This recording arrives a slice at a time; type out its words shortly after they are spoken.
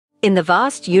In the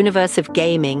vast universe of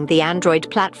gaming, the Android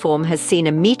platform has seen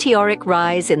a meteoric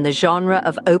rise in the genre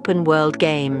of open-world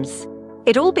games.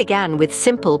 It all began with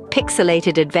simple,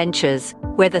 pixelated adventures,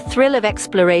 where the thrill of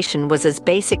exploration was as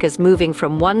basic as moving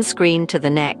from one screen to the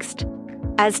next.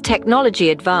 As technology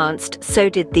advanced, so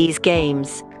did these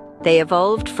games. They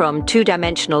evolved from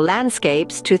two-dimensional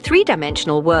landscapes to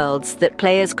three-dimensional worlds that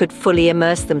players could fully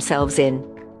immerse themselves in.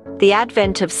 The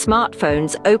advent of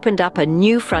smartphones opened up a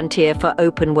new frontier for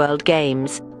open-world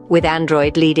games, with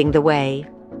Android leading the way.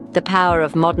 The power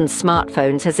of modern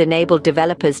smartphones has enabled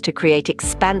developers to create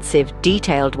expansive,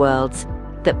 detailed worlds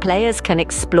that players can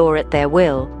explore at their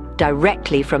will,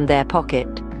 directly from their pocket.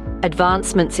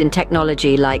 Advancements in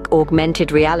technology like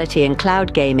augmented reality and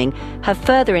cloud gaming have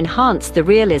further enhanced the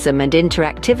realism and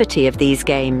interactivity of these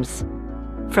games.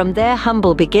 From their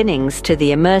humble beginnings to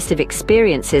the immersive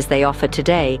experiences they offer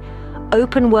today,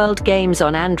 open-world games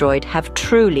on Android have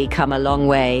truly come a long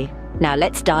way. Now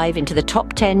let's dive into the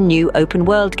top 10 new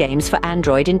open-world games for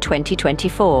Android in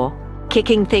 2024.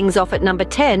 Kicking things off at number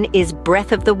 10 is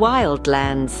Breath of the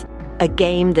Wildlands, a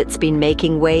game that's been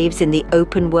making waves in the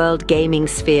open-world gaming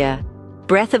sphere.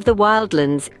 Breath of the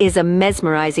Wildlands is a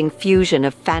mesmerizing fusion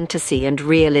of fantasy and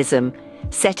realism,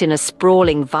 set in a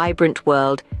sprawling, vibrant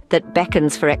world that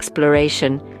beckons for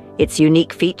exploration. Its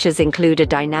unique features include a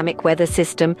dynamic weather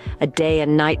system, a day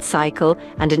and night cycle,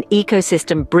 and an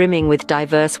ecosystem brimming with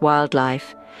diverse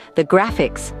wildlife. The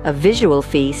graphics, a visual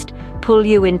feast, pull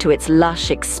you into its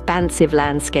lush, expansive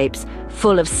landscapes,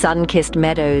 full of sun-kissed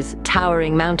meadows,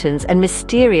 towering mountains, and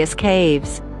mysterious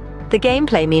caves. The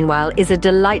gameplay, meanwhile, is a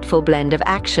delightful blend of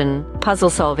action,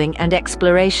 puzzle-solving, and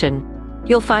exploration.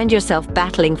 You'll find yourself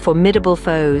battling formidable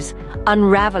foes,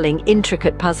 unraveling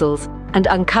intricate puzzles, and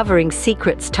uncovering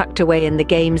secrets tucked away in the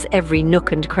game's every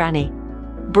nook and cranny.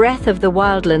 Breath of the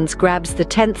Wildlands grabs the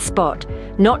 10th spot,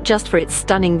 not just for its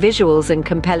stunning visuals and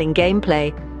compelling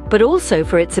gameplay, but also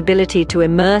for its ability to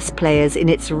immerse players in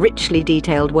its richly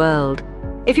detailed world.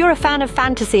 If you're a fan of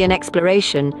fantasy and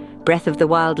exploration, Breath of the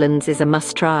Wildlands is a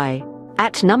must-try.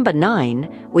 At number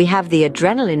 9, we have the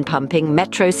adrenaline-pumping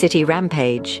Metro City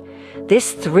Rampage.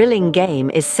 This thrilling game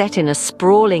is set in a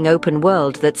sprawling open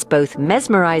world that's both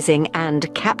mesmerizing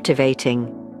and captivating.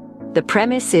 The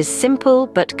premise is simple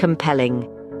but compelling.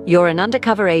 You're an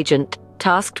undercover agent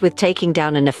tasked with taking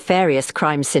down a nefarious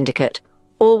crime syndicate,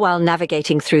 all while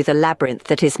navigating through the labyrinth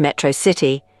that is Metro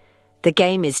City. The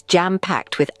game is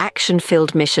jam-packed with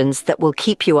action-filled missions that will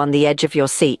keep you on the edge of your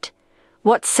seat.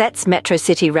 What sets Metro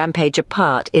City Rampage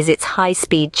apart is its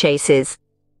high-speed chases.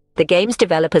 The game's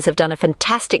developers have done a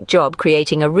fantastic job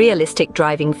creating a realistic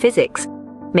driving physics,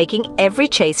 making every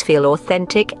chase feel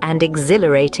authentic and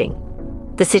exhilarating.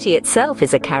 The city itself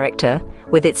is a character,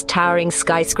 with its towering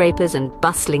skyscrapers and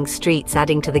bustling streets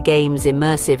adding to the game's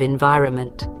immersive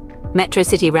environment. Metro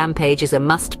City Rampage is a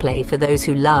must-play for those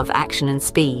who love action and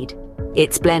speed.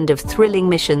 Its blend of thrilling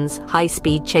missions,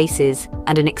 high-speed chases,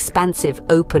 and an expansive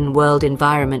open-world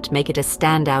environment make it a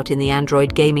standout in the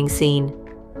Android gaming scene.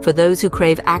 For those who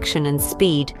crave action and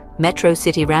speed, Metro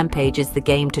City Rampage is the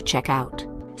game to check out.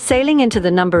 Sailing into the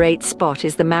number 8 spot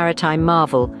is the maritime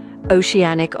marvel,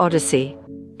 Oceanic Odyssey.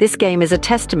 This game is a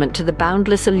testament to the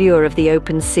boundless allure of the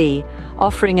open sea,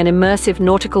 offering an immersive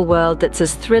nautical world that's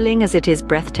as thrilling as it is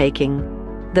breathtaking.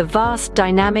 The vast,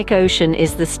 dynamic ocean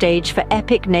is the stage for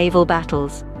epic naval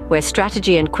battles, where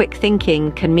strategy and quick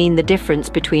thinking can mean the difference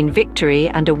between victory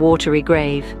and a watery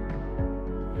grave.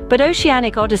 But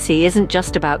Oceanic Odyssey isn't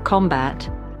just about combat.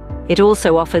 It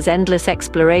also offers endless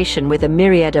exploration with a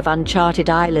myriad of uncharted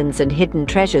islands and hidden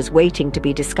treasures waiting to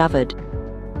be discovered.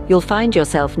 You'll find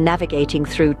yourself navigating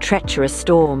through treacherous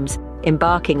storms,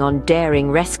 embarking on daring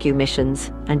rescue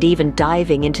missions, and even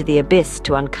diving into the abyss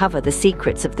to uncover the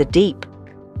secrets of the deep.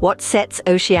 What sets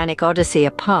Oceanic Odyssey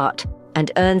apart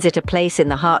and earns it a place in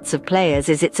the hearts of players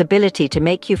is its ability to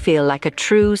make you feel like a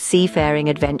true seafaring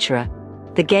adventurer.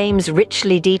 The game's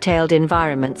richly detailed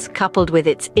environments, coupled with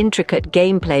its intricate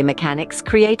gameplay mechanics,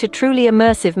 create a truly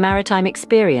immersive maritime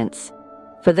experience.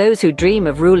 For those who dream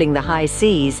of ruling the high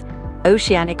seas,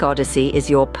 Oceanic Odyssey is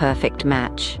your perfect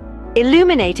match.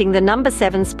 Illuminating the number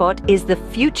 7 spot is the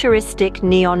futuristic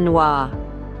Neon Noir.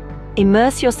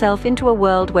 Immerse yourself into a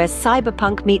world where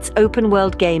cyberpunk meets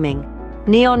open-world gaming.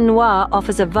 Neon Noir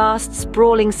offers a vast,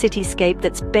 sprawling cityscape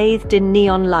that's bathed in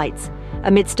neon lights,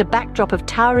 amidst a backdrop of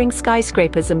towering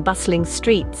skyscrapers and bustling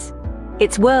streets.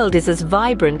 Its world is as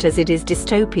vibrant as it is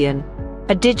dystopian,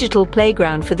 a digital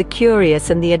playground for the curious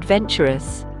and the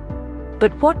adventurous.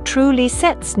 But what truly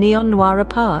sets Neon Noir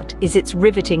apart is its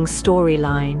riveting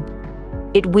storyline.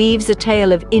 It weaves a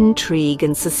tale of intrigue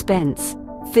and suspense,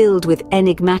 filled with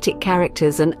enigmatic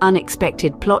characters and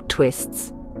unexpected plot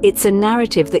twists. It's a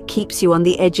narrative that keeps you on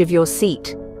the edge of your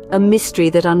seat, a mystery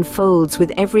that unfolds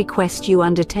with every quest you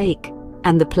undertake.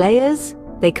 And the players?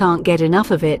 They can't get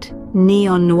enough of it.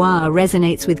 Neon Noir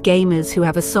resonates with gamers who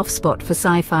have a soft spot for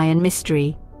sci-fi and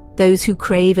mystery, those who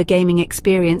crave a gaming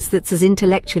experience that's as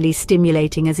intellectually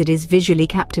stimulating as it is visually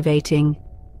captivating.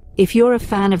 If you're a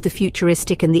fan of the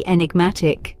futuristic and the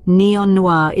enigmatic, Neon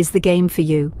Noir is the game for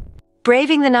you.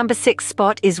 Braving the number 6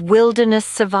 spot is Wilderness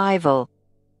Survival.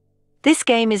 This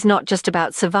game is not just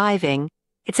about surviving,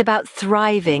 it's about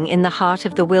thriving in the heart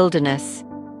of the wilderness.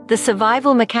 The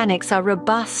survival mechanics are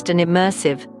robust and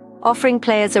immersive, offering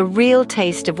players a real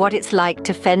taste of what it's like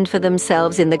to fend for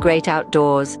themselves in the great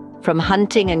outdoors. From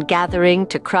hunting and gathering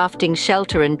to crafting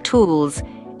shelter and tools,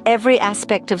 every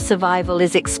aspect of survival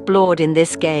is explored in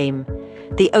this game.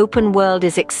 The open world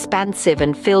is expansive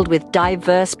and filled with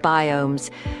diverse biomes,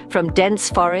 from dense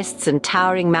forests and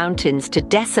towering mountains to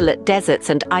desolate deserts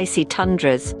and icy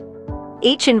tundras.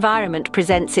 Each environment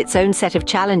presents its own set of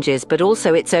challenges, but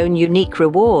also its own unique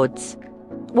rewards.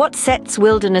 What sets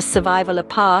Wilderness Survival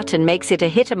apart and makes it a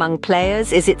hit among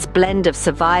players is its blend of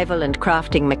survival and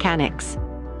crafting mechanics.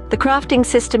 The crafting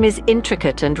system is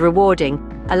intricate and rewarding,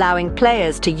 allowing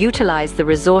players to utilize the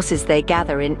resources they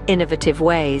gather in innovative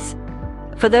ways.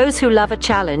 For those who love a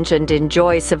challenge and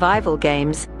enjoy survival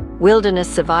games,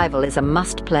 Wilderness Survival is a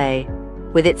must-play.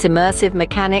 With its immersive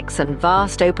mechanics and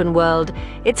vast open world,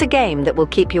 it's a game that will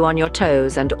keep you on your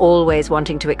toes and always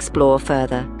wanting to explore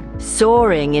further.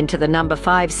 Soaring into the number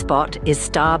 5 spot is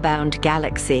Starbound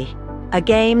Galaxy, a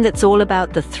game that's all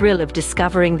about the thrill of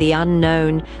discovering the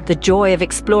unknown, the joy of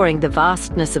exploring the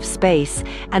vastness of space,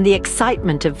 and the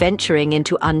excitement of venturing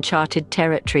into uncharted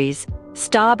territories.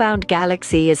 Starbound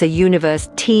Galaxy is a universe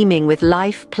teeming with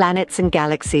life, planets, and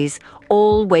galaxies,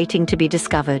 all waiting to be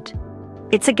discovered.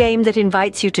 It's a game that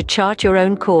invites you to chart your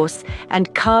own course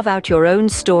and carve out your own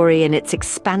story in its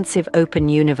expansive open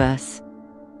universe.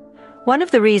 One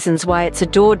of the reasons why it's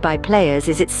adored by players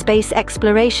is its space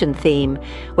exploration theme.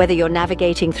 Whether you're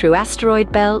navigating through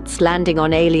asteroid belts, landing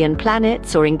on alien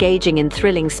planets, or engaging in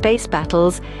thrilling space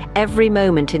battles, every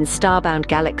moment in Starbound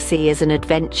Galaxy is an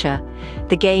adventure.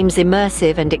 The game's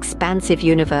immersive and expansive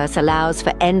universe allows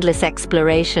for endless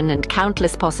exploration and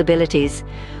countless possibilities.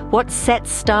 What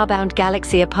sets Starbound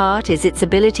Galaxy apart is its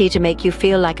ability to make you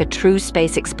feel like a true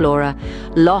space explorer,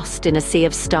 lost in a sea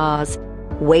of stars,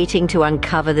 waiting to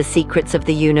uncover the secrets of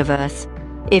the universe.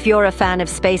 If you're a fan of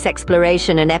space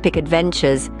exploration and epic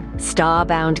adventures,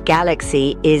 Starbound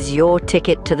Galaxy is your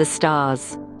ticket to the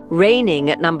stars. Reigning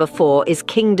at number 4 is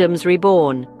Kingdoms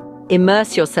Reborn.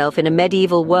 Immerse yourself in a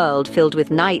medieval world filled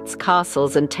with knights,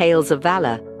 castles, and tales of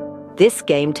valor. This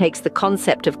game takes the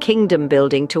concept of kingdom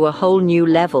building to a whole new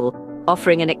level,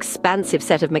 offering an expansive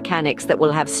set of mechanics that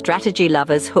will have strategy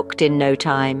lovers hooked in no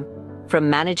time. From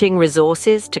managing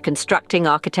resources to constructing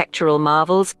architectural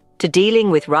marvels to dealing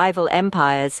with rival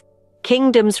empires,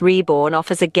 Kingdoms Reborn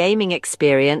offers a gaming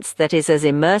experience that is as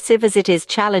immersive as it is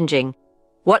challenging.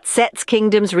 What sets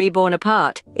Kingdoms Reborn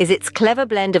apart is its clever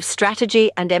blend of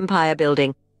strategy and empire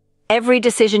building. Every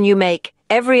decision you make,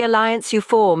 every alliance you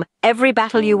form, every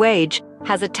battle you wage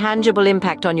has a tangible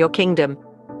impact on your kingdom.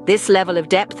 This level of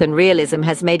depth and realism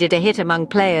has made it a hit among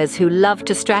players who love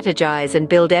to strategize and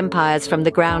build empires from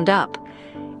the ground up.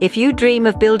 If you dream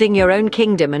of building your own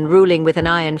kingdom and ruling with an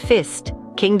iron fist,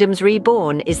 Kingdoms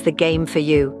Reborn is the game for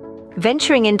you.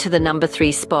 Venturing into the number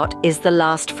 3 spot is The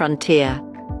Last Frontier,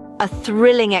 a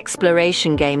thrilling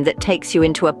exploration game that takes you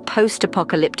into a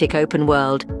post-apocalyptic open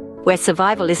world where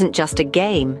survival isn't just a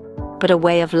game, but a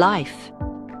way of life.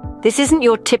 This isn't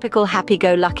your typical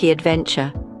happy-go-lucky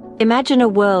adventure. Imagine a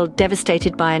world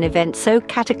devastated by an event so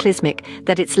cataclysmic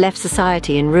that it's left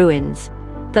society in ruins.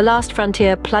 The Last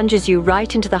Frontier plunges you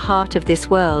right into the heart of this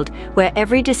world, where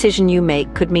every decision you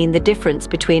make could mean the difference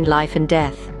between life and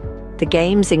death. The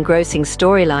game's engrossing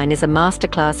storyline is a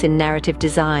masterclass in narrative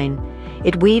design.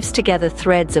 It weaves together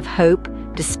threads of hope,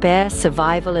 despair,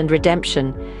 survival, and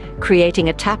redemption, creating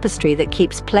a tapestry that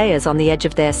keeps players on the edge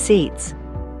of their seats.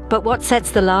 But what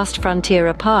sets The Last Frontier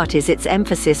apart is its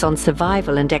emphasis on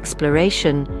survival and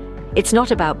exploration. It's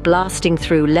not about blasting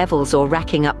through levels or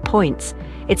racking up points.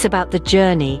 It's about the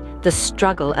journey, the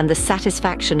struggle, and the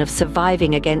satisfaction of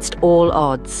surviving against all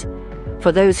odds.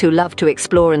 For those who love to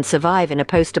explore and survive in a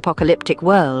post-apocalyptic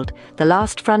world, The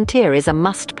Last Frontier is a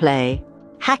must-play.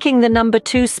 Hacking the number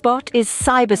 2 spot is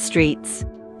Cyber Streets,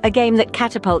 a game that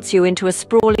catapults you into a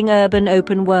sprawling urban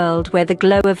open world where the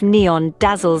glow of neon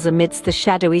dazzles amidst the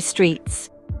shadowy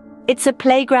streets. It's a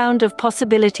playground of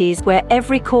possibilities where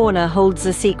every corner holds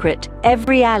a secret,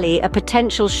 every alley a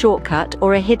potential shortcut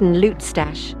or a hidden loot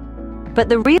stash. But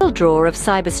the real draw of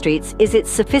Cyberstreets is its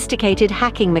sophisticated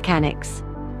hacking mechanics.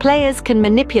 Players can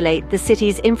manipulate the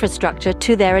city's infrastructure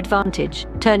to their advantage,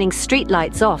 turning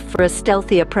streetlights off for a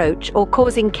stealthy approach or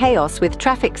causing chaos with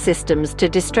traffic systems to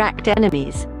distract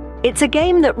enemies. It's a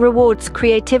game that rewards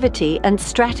creativity and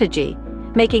strategy,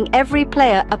 making every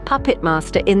player a puppet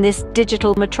master in this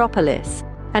digital metropolis.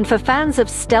 And for fans of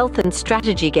stealth and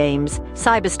strategy games,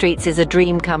 Cyberstreets is a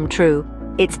dream come true.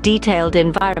 Its detailed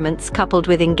environments, coupled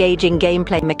with engaging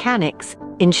gameplay mechanics,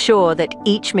 ensure that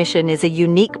each mission is a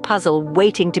unique puzzle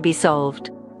waiting to be solved.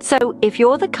 So, if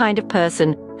you're the kind of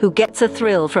person who gets a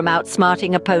thrill from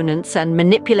outsmarting opponents and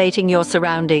manipulating your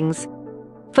surroundings,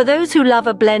 for those who love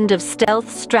a blend of stealth,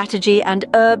 strategy, and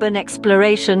urban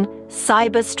exploration,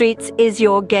 Cyberstreets is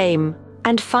your game.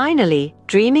 And finally,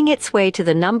 dreaming its way to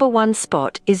the #1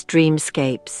 spot is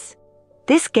Dreamscapes.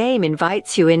 This game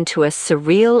invites you into a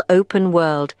surreal open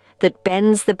world that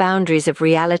bends the boundaries of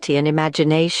reality and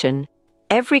imagination.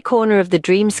 Every corner of the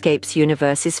Dreamscapes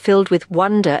universe is filled with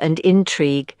wonder and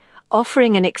intrigue,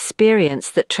 offering an experience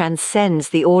that transcends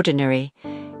the ordinary.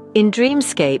 In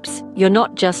Dreamscapes, you're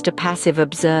not just a passive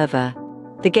observer.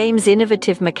 The game's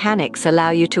innovative mechanics allow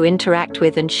you to interact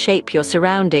with and shape your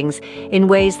surroundings in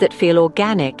ways that feel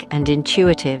organic and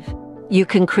intuitive. You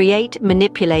can create,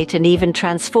 manipulate, and even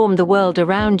transform the world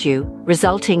around you,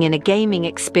 resulting in a gaming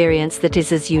experience that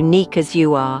is as unique as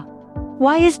you are.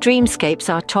 Why is Dreamscapes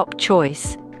our top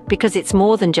choice? Because it's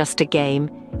more than just a game.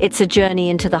 It's a journey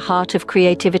into the heart of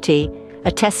creativity,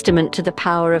 a testament to the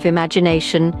power of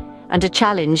imagination, and a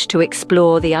challenge to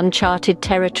explore the uncharted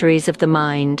territories of the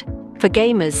mind. For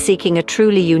gamers seeking a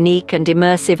truly unique and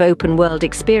immersive open-world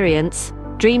experience,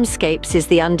 Dreamscapes is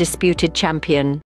the undisputed champion.